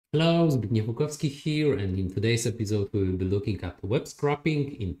Hello, Zbigniew Lukowski here, and in today's episode we will be looking at web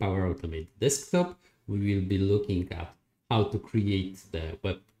scraping in Power Automate Desktop. We will be looking at how to create the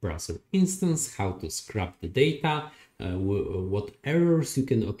web browser instance, how to scrap the data, what errors you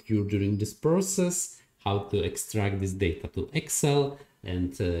can occur during this process, how to extract this data to Excel,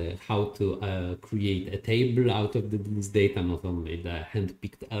 and how to create a table out of this data, not only the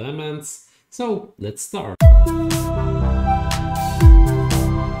hand-picked elements. So let's start.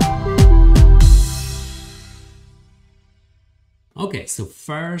 Okay, so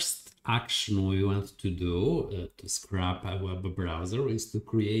first action we want to do to scrap a web browser is to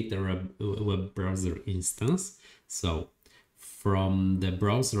create a web browser instance. So from the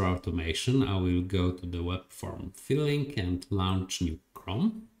browser automation, I will go to the web form filling and launch new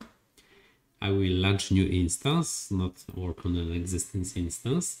Chrome. I will launch new instance, not work on an existing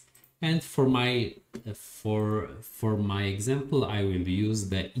instance. And for my example, I will use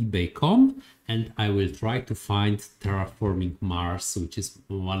the eBay.com and I will try to find Terraforming Mars, which is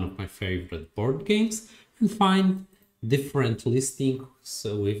one of my favorite board games, and find different listings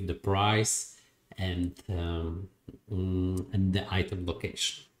with the price and the item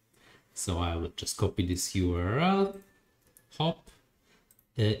location. So I will just copy this URL, hop.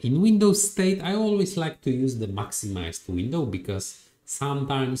 In Windows state, I always like to use the maximized window because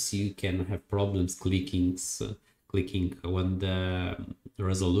sometimes you can have problems clicking when the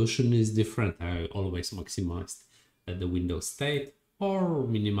resolution is different. I always maximize the Windows state or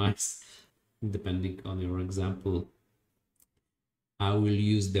minimize depending on your example. I will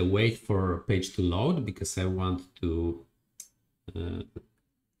use the wait for page to load because I want to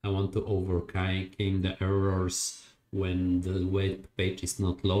overcome the errors when the web page is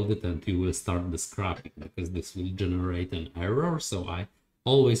not loaded and you will start the scrapping, because this will generate an error. So I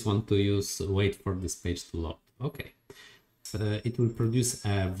always want to wait for this page to load. Okay, it will produce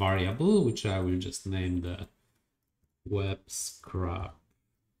a variable which I will just name the web scrap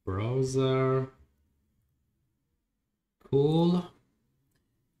browser. Cool.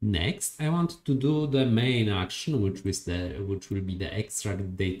 Next, I want to do the main action, which will be the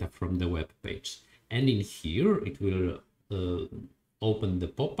extract data from the web page. And in here, it will open the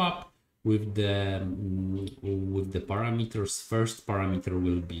pop-up with the parameters. First parameter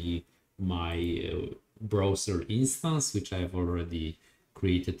will be my browser instance, which I've already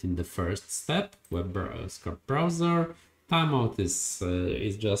created in the first step. Web scrap browser. Timeout is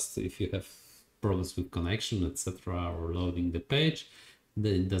just if you have problems with connection, etc., or loading the page.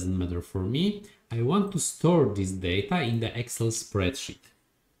 Then it doesn't matter for me. I want to store this data in the Excel spreadsheet.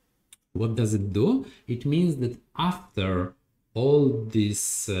 What does it do? It means that after all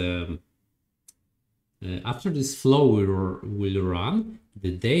this, after this flow will run,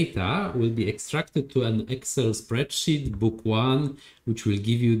 the data will be extracted to an Excel spreadsheet, book one, which will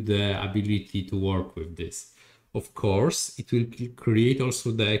give you the ability to work with this. Of course, it will create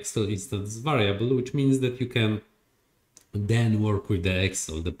also the Excel instance variable, which means that you can then work with the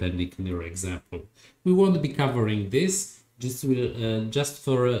Excel depending on your example. We won't be covering this. Just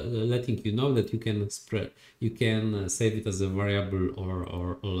for letting you know that you can save it as a variable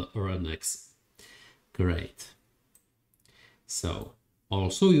or an Excel. Great. So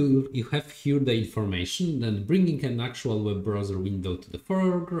also you have here the information, then bringing an actual web browser window to the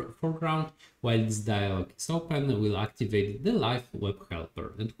foreground while this dialog is open will activate the live web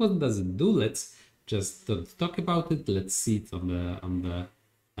helper. And what does it do? Let's just talk about it. Let's see it on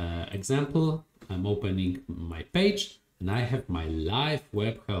the example. I'm opening my page and I have my live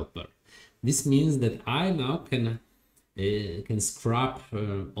web helper. This means that I now can scrap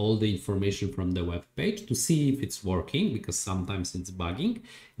all the information from the web page to see if it's working, because sometimes it's bugging.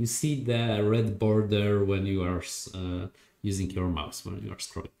 You see the red border when you are using your mouse, when you are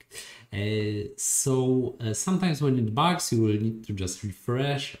scrolling. Sometimes when it bugs, you will need to just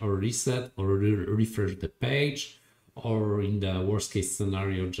refresh or reset or refresh the page, or in the worst case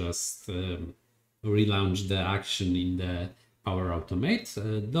scenario, just relaunch the action in the Power Automate.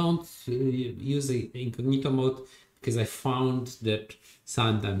 Don't use incognito mode, because I found that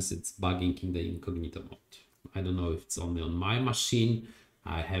sometimes it's bugging in the incognito mode. I don't know if it's only on my machine.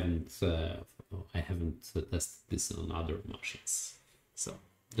 I haven't tested this on other machines. So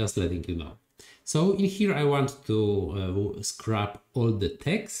just letting you know. So in here I want to scrap all the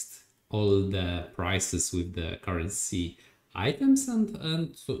text, all the prices with the currency items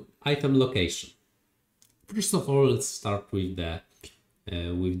and item location. First of all, let's start with the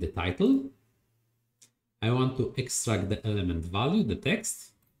title. I want to extract the element value, the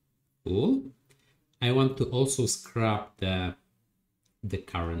text. Cool. I want to also scrap the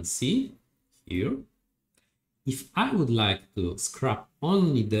currency here. If I would like to scrap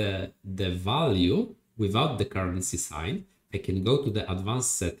only the value without the currency sign, I can go to the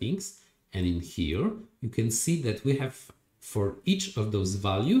advanced settings, and in here you can see that we have for each of those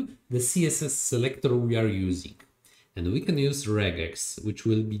value the CSS selector we are using. And we can use regex, which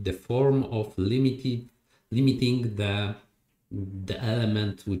will be the form of limiting the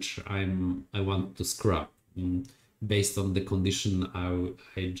element which I want to scrap based on the condition I will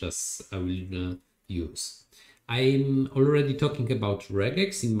use. I'm already talking about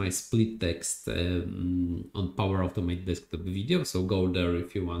regex in my split text on Power Automate desktop video, so go there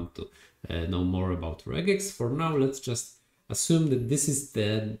if you want to know more about regex. For now, let's just assume that this is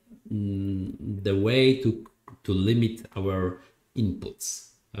the way to limit our inputs,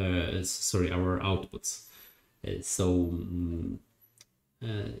 our outputs. It's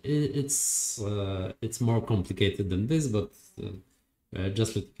more complicated than this, but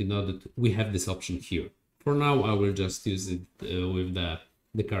just let you know that we have this option here. For now, I will just use it with the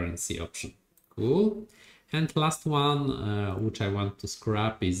currency option. Cool. And last one, which I want to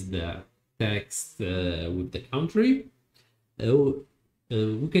scrap, is the text with the country.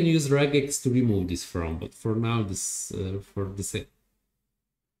 We can use regex to remove this from, but for now, this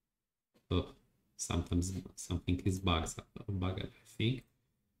sometimes something is bugged, I think.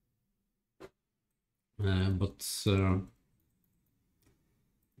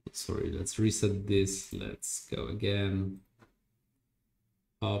 Sorry, let's reset this. Let's go again.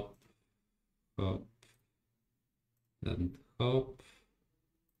 Hop, hop, and hop.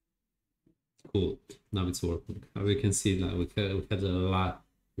 Cool. Now it's working. We can see that we had a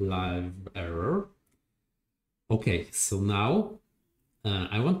live error. Okay, so now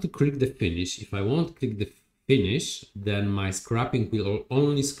I want to click the finish. If I won't click the finish, then my scrapping will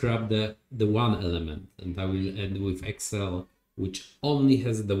only scrap the one element, and I will end with Excel, which only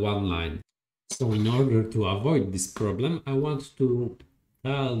has the one line. So in order to avoid this problem, I want to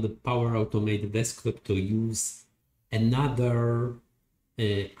tell the Power Automate desktop to use another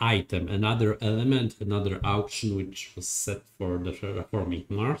item, another element, another auction which was set for the terraforming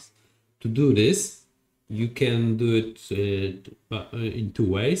Mars. To do this, you can do it in two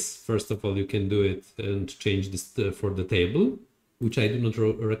ways. First of all, you can do it and change this for the table, which I do not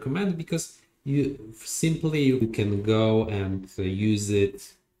recommend, because you can go and use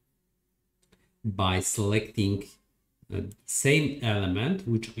it by selecting the same element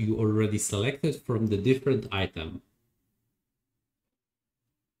which you already selected from the different item.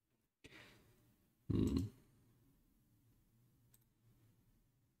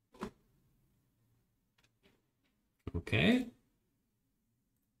 Okay.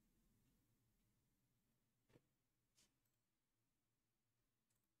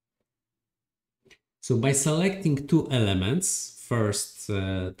 So by selecting two elements, first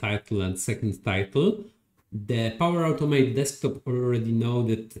title and second title, the Power Automate desktop already know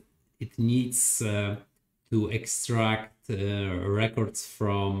that it needs to extract records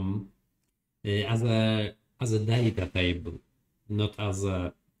from as a data table, not as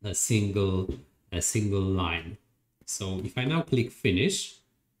a single line. So if I now click finish,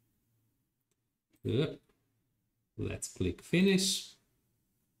 let's click finish.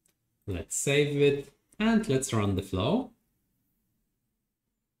 Let's save it and let's run the flow.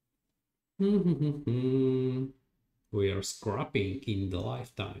 We are scrapping in the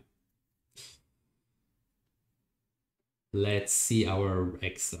lifetime. Let's see our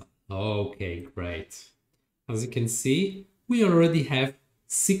Excel. Okay, great. As you can see, we already have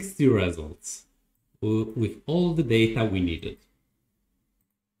 60 results with all the data we needed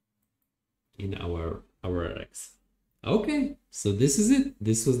in our Excel. Okay, so this is it.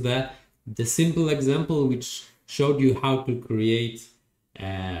 This was the simple example which showed you how to create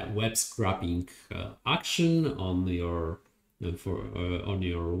a web scrapping action on your web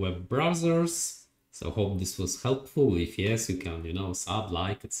browsers. So hope this was helpful. If yes, you can sub,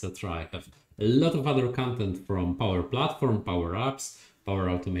 like, etc. I have a lot of other content from Power Platform, Power Apps, Power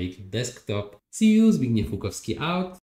Automate Desktop. See you, Zbigniew Lukowski out.